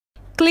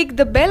Click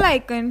the bell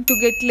icon to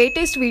get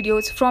latest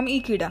videos from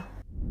Ekeeda.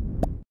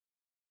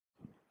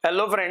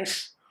 Hello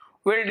friends,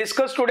 we'll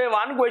discuss today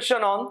one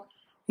question on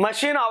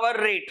machine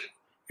hour rate.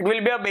 It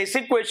will be a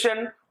basic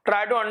question.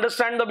 Try to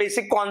understand the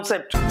basic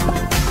concept.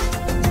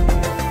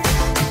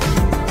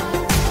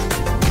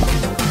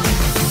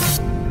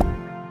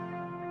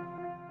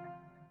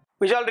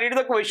 We shall read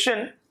the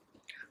question.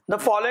 The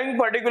following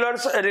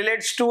particulars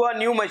relates to a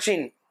new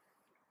machine.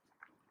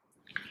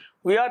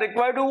 We are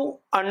required to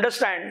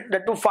understand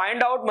that to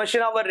find out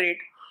machine hour rate,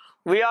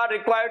 we are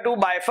required to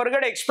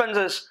bifurcate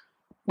expenses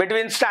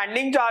between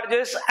standing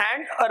charges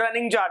and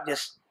running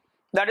charges,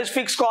 that is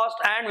fixed cost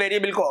and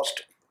variable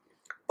cost.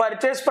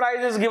 Purchase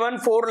price is given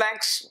 4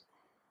 lakhs.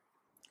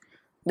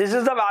 This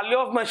is the value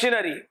of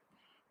machinery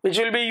which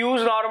will be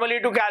used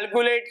normally to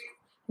calculate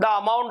the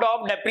amount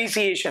of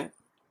depreciation.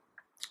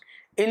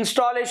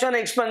 Installation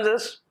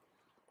expenses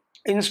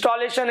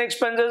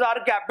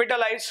are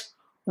capitalized.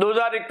 Those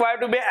are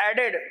required to be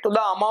added to the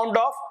amount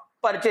of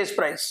purchase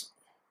price.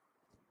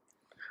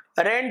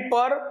 Rent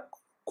per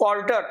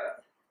quarter,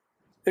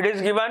 it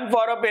is given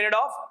for a period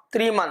of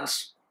 3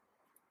 months.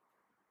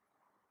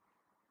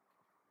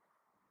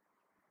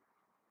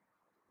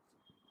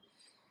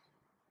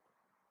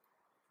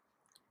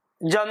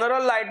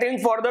 General lighting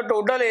for the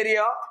total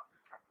area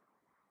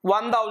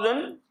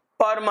 1000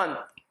 per month.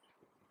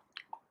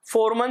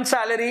 4 months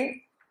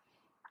salary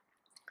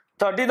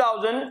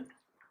 30,000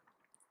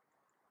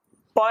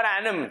 per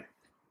annum.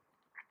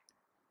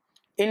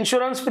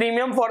 Insurance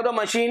premium for the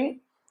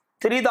machine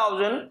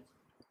 3,000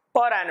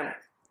 per annum.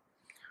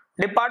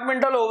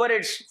 Departmental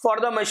overheads for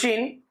the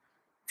machine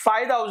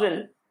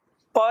 5,000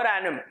 per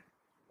annum.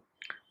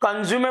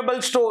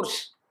 Consumable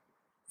stores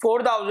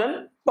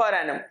 4,000 per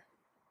annum.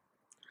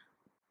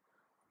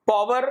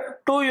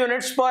 Power 2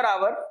 units per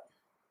hour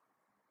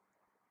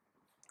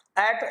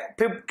at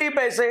 50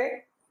 paise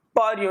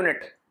per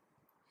unit,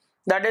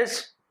 that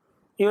is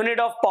unit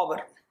of power.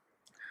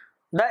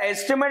 The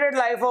estimated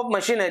life of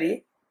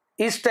machinery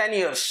is 10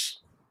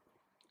 years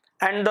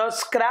and the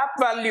scrap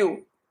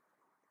value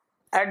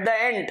at the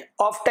end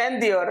of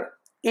 10th year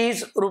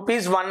is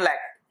rupees 1 lakh.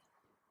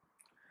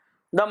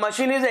 The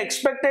machine is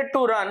expected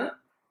to run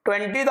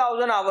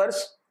 20,000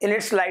 hours in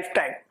its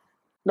lifetime.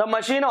 The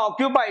machine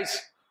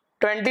occupies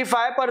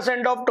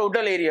 25% of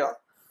total area.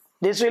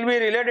 This will be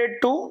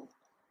related to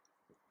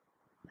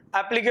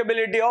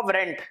applicability of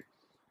rent.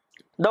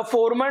 The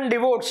foreman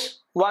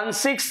devotes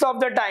 1/6 of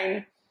the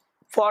time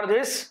for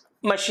this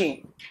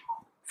machine.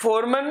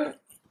 Foreman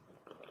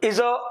is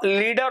a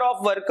leader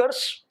of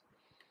workers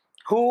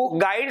who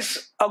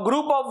guides a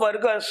group of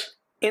workers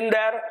in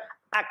their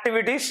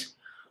activities.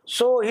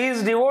 So he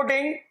is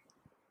devoting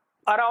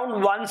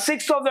around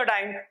 1/6 of the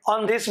time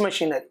on this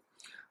machinery.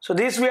 So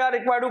this we are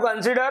required to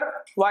consider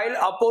while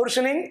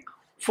apportioning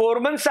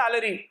foreman's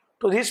salary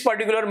to this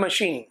particular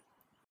machine.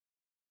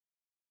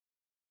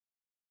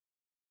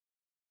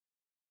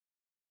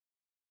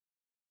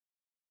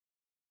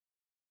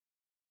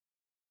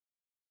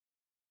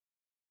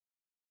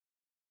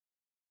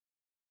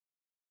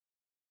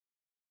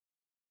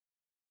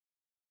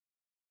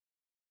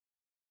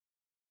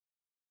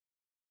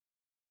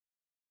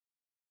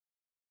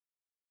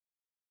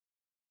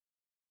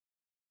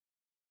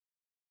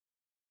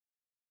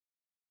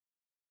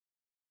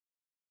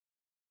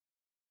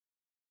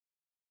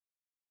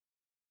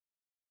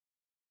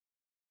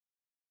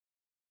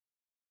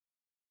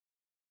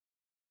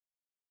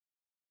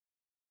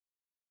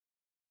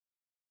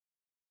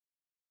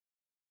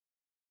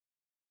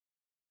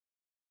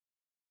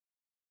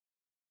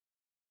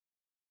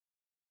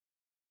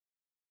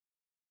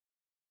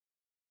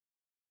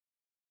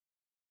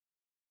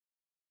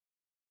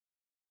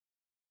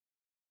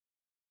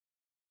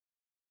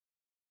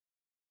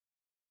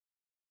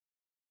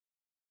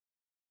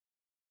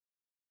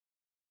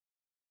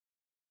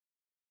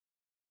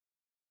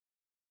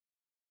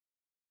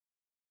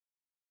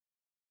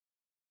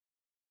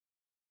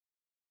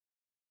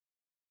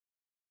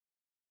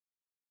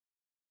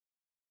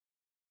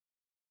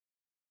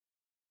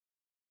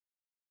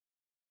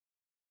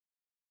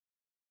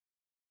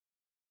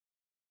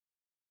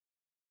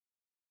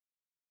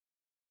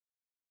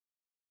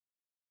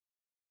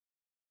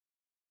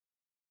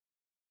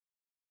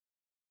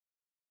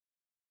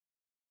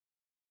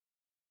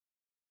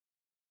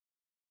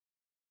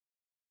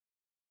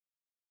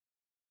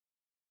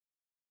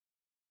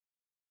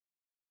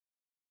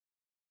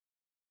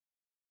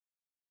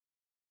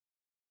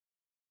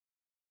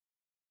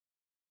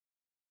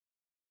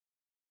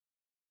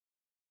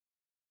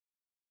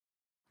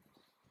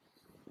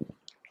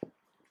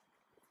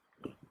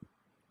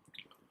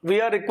 We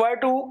are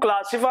required to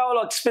classify all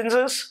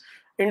expenses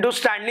into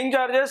standing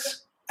charges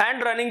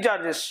and running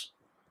charges.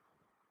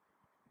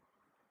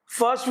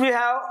 First we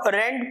have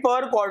rent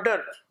per quarter.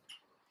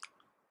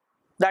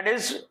 That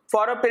is,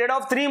 for a period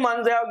of 3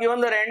 months they have given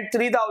the rent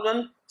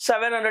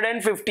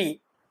 3,750.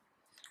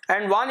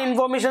 And one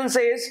information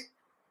says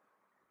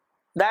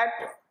that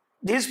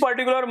this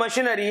particular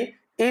machinery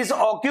is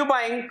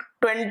occupying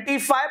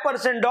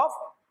 25% of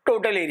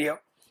total area.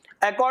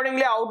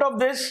 Accordingly, out of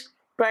this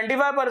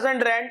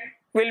 25% rent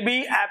will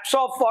be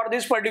absorbed for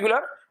this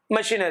particular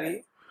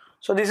machinery.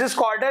 So this is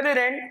quarterly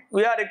rent.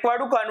 We are required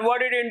to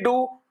convert it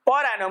into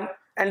per annum,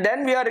 and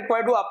then we are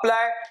required to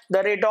apply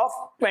the rate of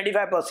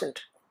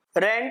 25%.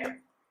 Rent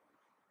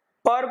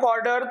per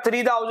quarter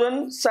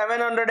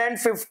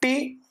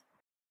 3,750.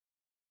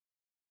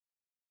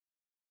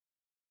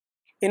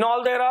 In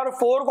all, there are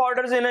 4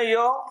 quarters in a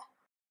year,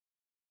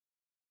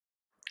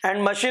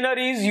 and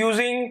machinery is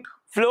using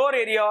floor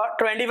area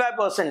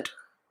 25%.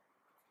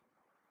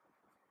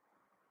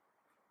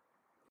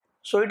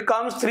 So it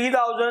comes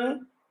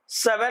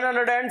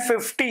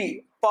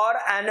 3,750 per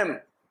annum.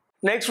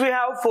 Next we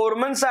have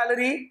foreman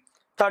salary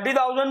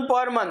 30,000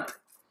 per month,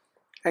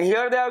 and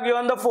here they have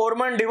given the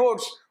foreman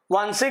devotes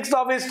 1/6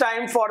 of his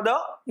time for the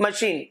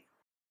machine.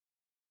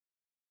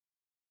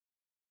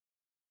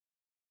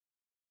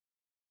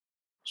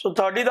 So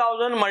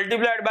 30,000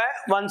 multiplied by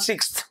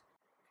 1/6.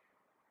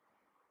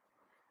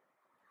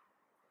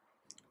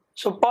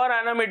 So per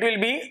annum it will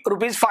be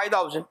rupees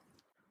 5,000.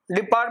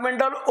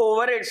 Departmental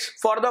overheads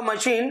for the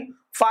machine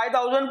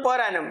 5,000 per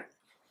annum.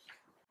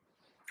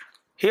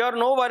 Here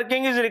no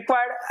working is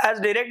required as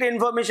direct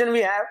information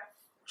we have.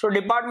 So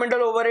departmental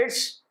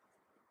overheads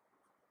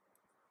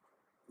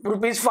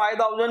rupees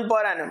 5,000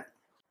 per annum.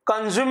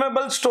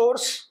 Consumable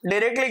stores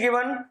directly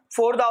given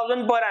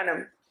 4,000 per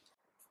annum.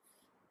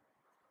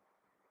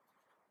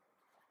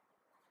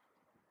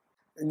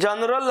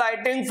 General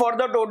lighting for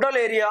the total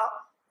area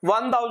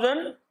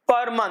 1,000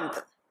 per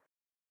month.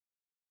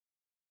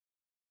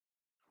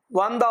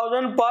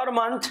 1,000 per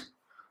month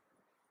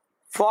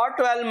for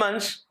 12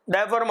 months,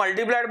 therefore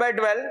multiplied by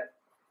 12,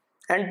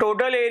 and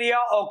total area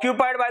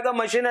occupied by the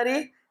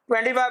machinery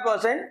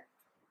 25%,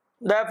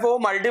 therefore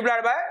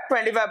multiplied by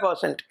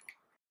 25%.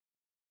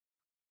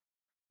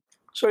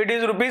 So it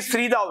is rupees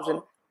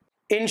 3,000.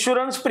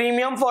 Insurance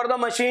premium for the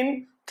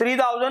machine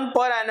 3,000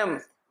 per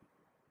annum.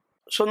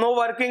 So no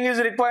working is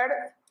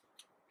required.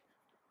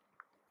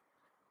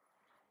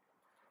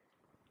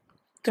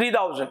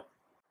 3,000.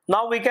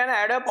 Now we can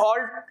add up all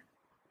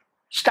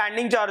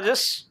standing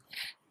charges.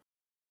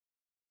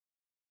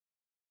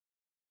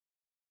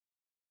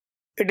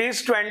 It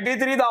is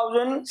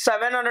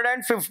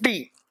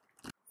 23,750.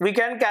 We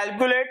can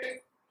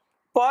calculate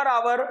per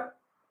hour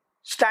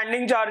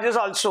standing charges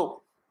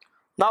also.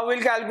 Now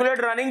we'll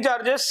calculate running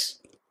charges.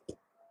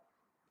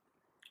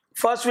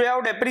 First we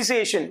have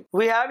depreciation.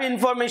 We have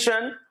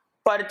information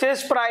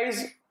purchase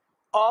price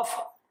of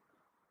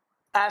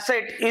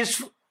asset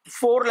is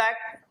 4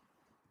 lakh.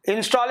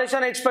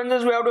 Installation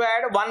expenses we have to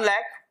add 1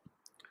 lakh.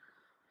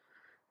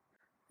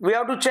 We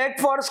have to check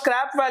for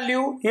scrap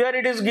value. Here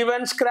it is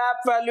given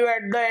scrap value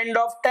at the end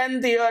of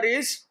 10th year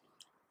is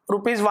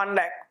rupees 1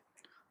 lakh.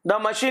 The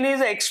machine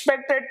is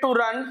expected to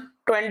run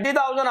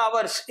 20,000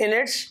 hours in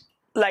its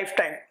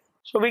lifetime.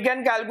 So we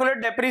can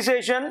calculate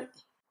depreciation.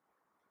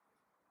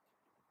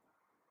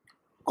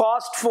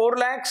 Cost 4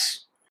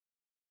 lakhs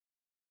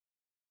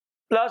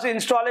plus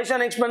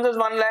installation expenses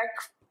 1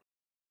 lakh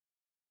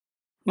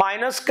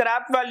minus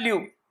scrap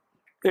value.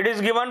 It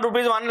is given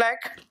rupees 1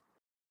 lakh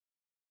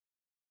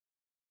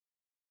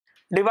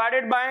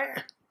divided by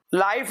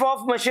life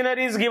of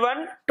machinery is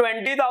given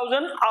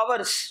 20,000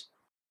 hours.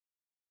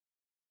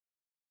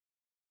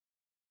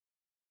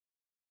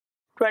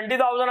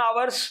 20,000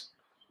 hours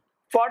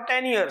for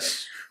 10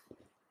 years.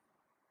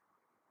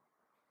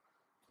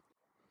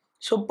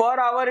 So per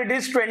hour it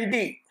is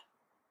 20.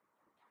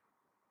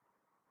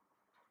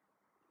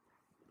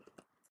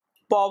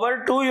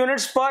 Power 2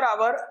 units per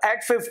hour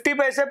at 50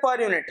 paise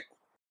per unit.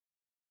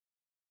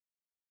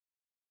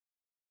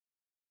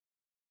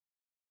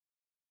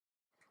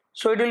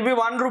 So it will be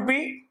 1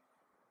 rupee.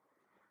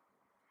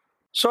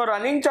 So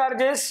running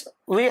charges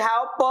we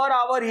have per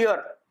hour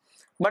here,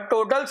 but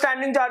total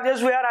standing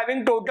charges we are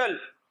having total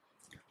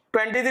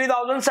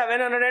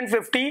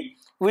 23,750.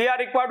 We are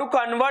required to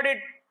convert it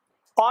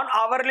on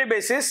hourly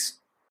basis.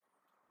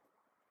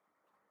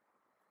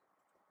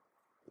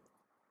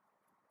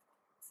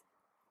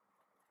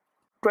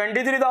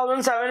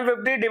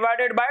 $23,750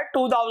 divided by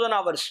 2,000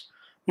 hours.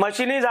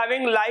 Machine is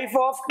having life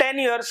of 10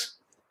 years.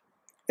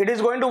 It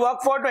is going to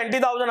work for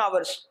 20,000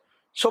 hours.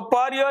 So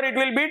per year it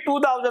will be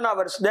 2,000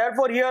 hours.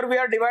 Therefore here we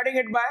are dividing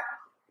it by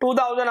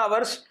 2,000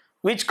 hours,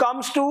 which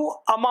comes to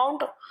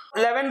amount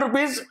 11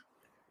 rupees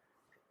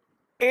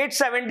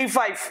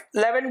 875.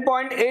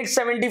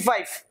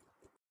 11.875.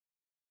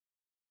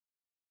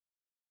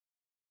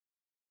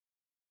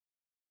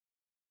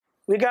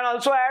 We can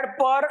also add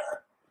per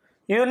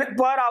unit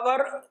per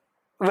hour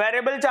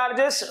variable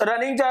charges,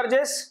 running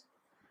charges.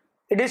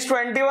 It is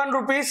 21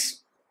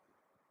 rupees.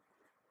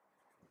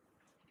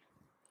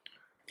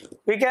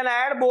 We can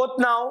add both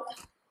now.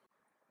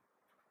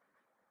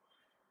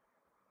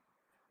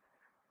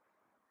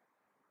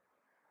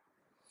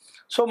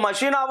 So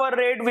machine hour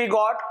rate we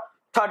got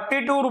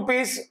 32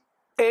 rupees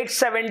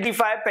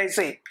 875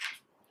 paise.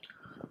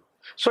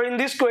 So in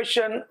this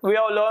question we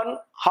have learned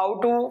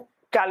how to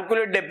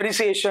calculate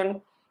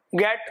depreciation,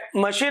 get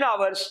machine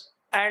hours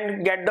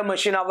and get the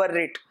machine hour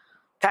rate.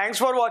 Thanks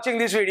for watching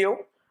this video.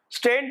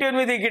 Stay in tune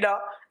with Ekeeda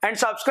and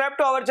subscribe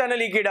to our channel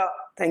Ekeeda.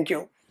 Thank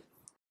you.